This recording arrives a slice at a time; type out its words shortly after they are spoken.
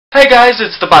Hey guys,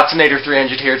 it's the Botsinator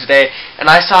 300 here today, and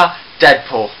I saw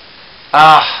Deadpool.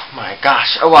 Oh my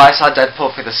gosh. Oh well, I saw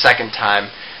Deadpool for the second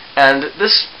time, and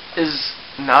this is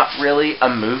not really a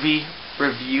movie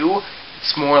review.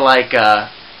 It's more like my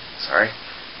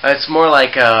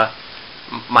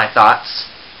thoughts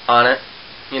on it,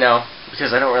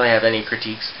 because I don't really have any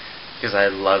critiques, because I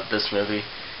love this movie.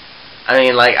 I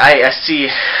mean, like, I see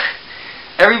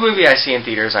every movie I see in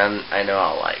theaters, I know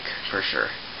I'll like, for sure.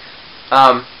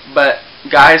 But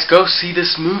guys, go see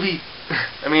this movie.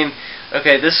 I mean,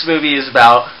 okay, this movie is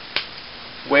about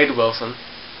Wade Wilson,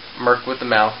 Merc with the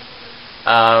Mouth.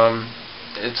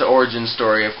 It's an origin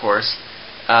story, of course,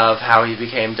 of how he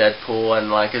became Deadpool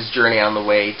and like his journey on the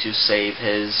way to save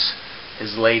his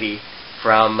lady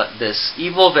from this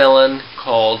evil villain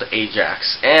called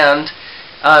Ajax. And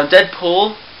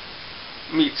Deadpool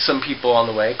meets some people on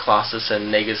the way, Colossus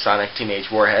and Negasonic Teenage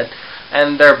Warhead,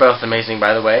 and they're both amazing,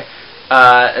 by the way.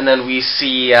 And then we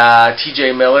see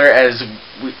T.J. Miller as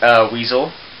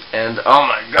Weasel, and oh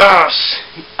my gosh,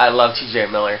 I love T.J.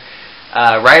 Miller.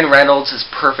 Ryan Reynolds is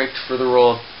perfect for the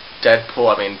role of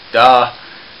Deadpool. I mean, duh.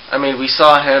 I mean, we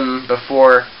saw him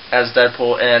before as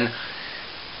Deadpool in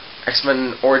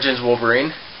X-Men Origins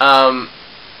Wolverine.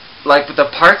 Like, the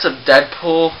parts of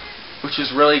Deadpool, which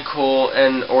was really cool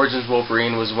in Origins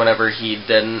Wolverine, was whenever he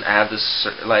didn't have this,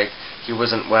 like, he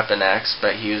wasn't Weapon X,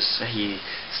 but he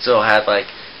still had, like,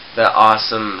 the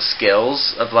awesome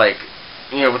skills of, like,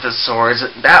 with his swords.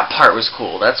 That part was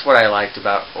cool. That's what I liked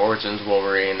about Origins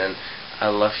Wolverine, and I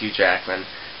love Hugh Jackman.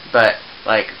 But,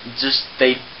 like, just,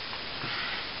 they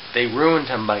ruined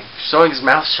him by sewing his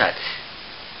mouth shut.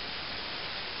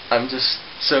 I'm just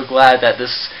so glad that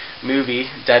this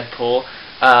movie, Deadpool,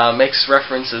 makes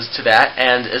references to that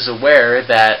and is aware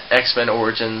that X-Men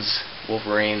Origins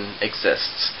Wolverine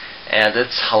exists. And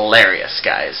it's hilarious,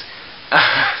 guys.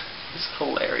 It's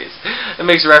hilarious. It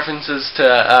makes references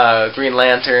to Green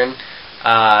Lantern.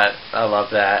 I love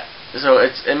that. So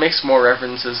it makes more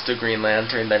references to Green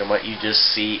Lantern than what you just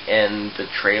see in the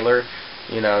trailer.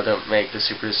 Don't make the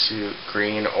super suit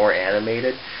green or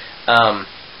animated. But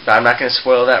I'm not going to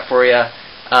spoil that for you.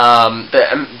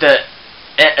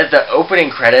 The opening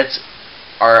credits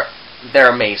they're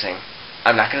amazing.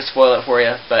 I'm not going to spoil it for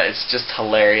you, but it's just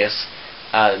hilarious.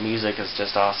 The music is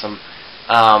just awesome.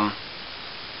 I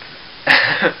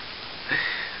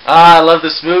love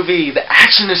this movie. The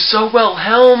action is so well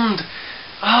helmed.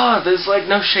 There's like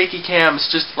no shaky cams,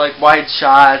 just like wide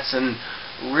shots and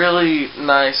really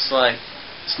nice, like,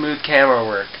 smooth camera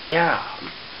work. Yeah.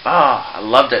 I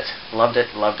loved it. Loved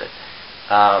it. Loved it.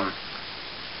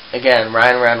 Again,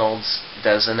 Ryan Reynolds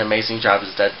does an amazing job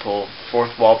as Deadpool.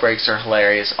 Fourth wall breaks are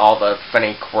hilarious. All the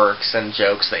funny quirks and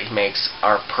jokes that he makes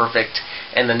are perfect.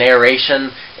 And the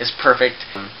narration is perfect.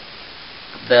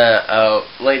 The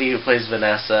lady who plays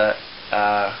Vanessa,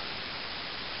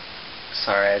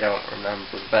 sorry, I don't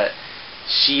remember, but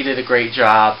she did a great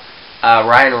job.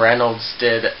 Ryan Reynolds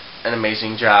did an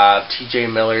amazing job. T.J.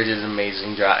 Miller did an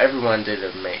amazing job. Everyone did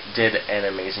an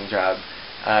amazing job.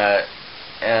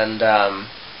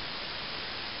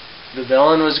 The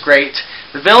villain was great.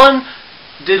 The villain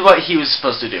did what he was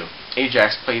supposed to do.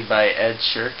 Ajax, played by Ed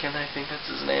Shirkin, I think that's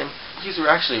his name. He's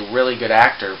actually a really good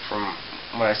actor from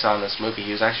what I saw in this movie.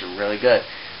 He was actually really good.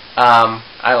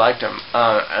 I liked him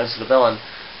as the villain.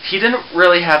 He didn't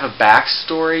really have a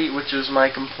backstory, which was my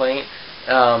complaint.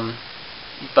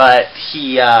 But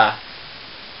he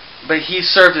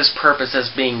served his purpose as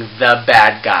being the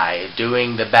bad guy,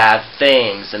 doing the bad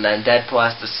things, and then Deadpool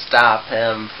has to stop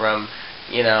him from,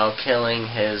 killing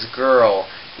his girl.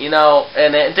 And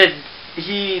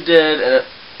he did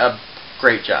a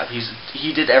great job.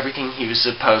 He did everything he was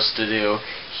supposed to do.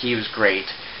 He was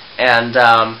great. And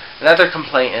another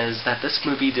complaint is that this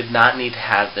movie did not need to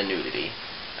have the nudity.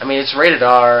 I mean, it's rated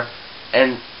R,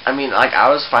 and I mean, like, I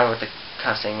was fine with the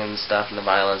cussing and stuff and the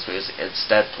violence because it's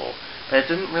Deadpool. But it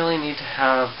didn't really need to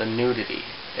have the nudity.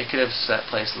 It could have set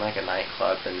place in like a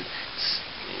nightclub and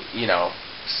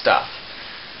stuff.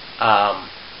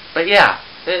 But yeah,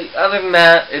 other than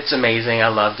that, it's amazing. I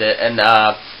loved it. And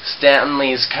Stan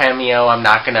Lee's cameo, I'm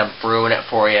not gonna ruin it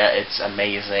for you. It's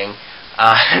amazing.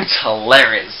 It's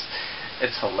hilarious.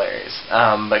 It's hilarious.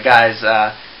 But guys,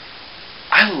 I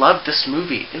loved this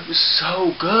movie. It was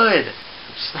so good.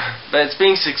 But it's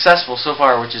being successful so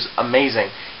far, which is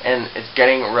amazing. And it's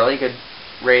getting really good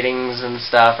ratings and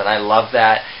stuff, and I love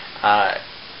that.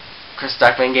 Chris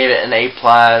Stuckman gave it an A+,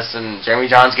 and Jeremy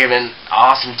Jahns gave it an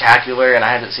awesome-tacular, and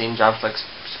I haven't seen John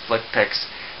Flickpick's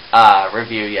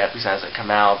review yet because it hasn't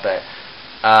come out, but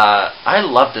I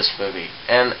love this movie,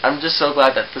 and I'm just so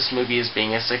glad that this movie is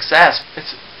being a success.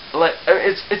 Like,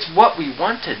 it's what we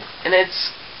wanted, and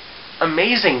it's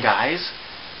amazing, guys.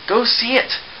 Go see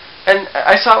it. And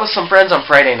I saw it with some friends on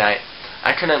Friday night.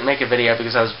 I couldn't make a video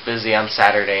because I was busy on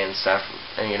Saturday and stuff,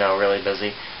 and really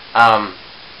busy.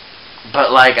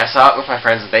 But like, I saw it with my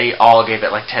friends, and they all gave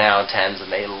it like 10 out of 10s,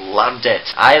 and they loved it.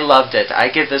 I loved it. I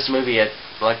give this movie a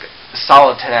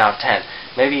solid 10 out of 10,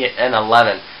 maybe an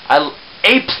 11.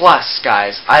 A+,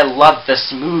 guys. I love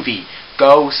this movie.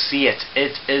 Go see it.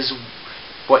 It is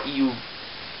what you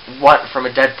want from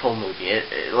a Deadpool movie.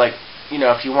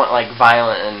 If you want like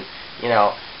violent and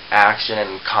action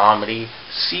and comedy,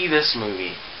 see this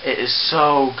movie. It is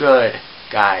so good,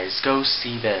 guys. Go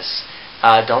see this.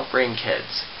 Don't bring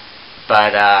kids,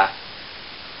 but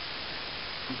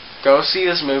go see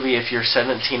this movie if you're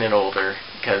 17 and older,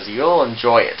 because you'll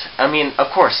enjoy it. I mean,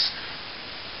 of course,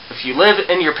 if you live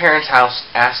in your parents' house,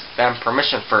 ask them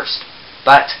permission first.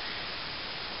 But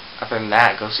other than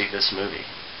that, go see this movie.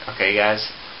 Okay,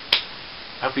 guys.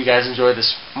 I hope you guys enjoy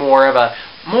this more of a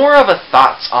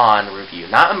thoughts on review,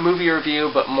 not a movie review,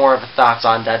 but more of a thoughts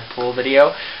on Deadpool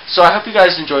video. So I hope you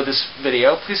guys enjoyed this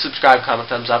video. Please subscribe, comment,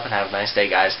 thumbs up, and have a nice day,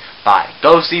 guys. Bye.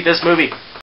 Go see this movie.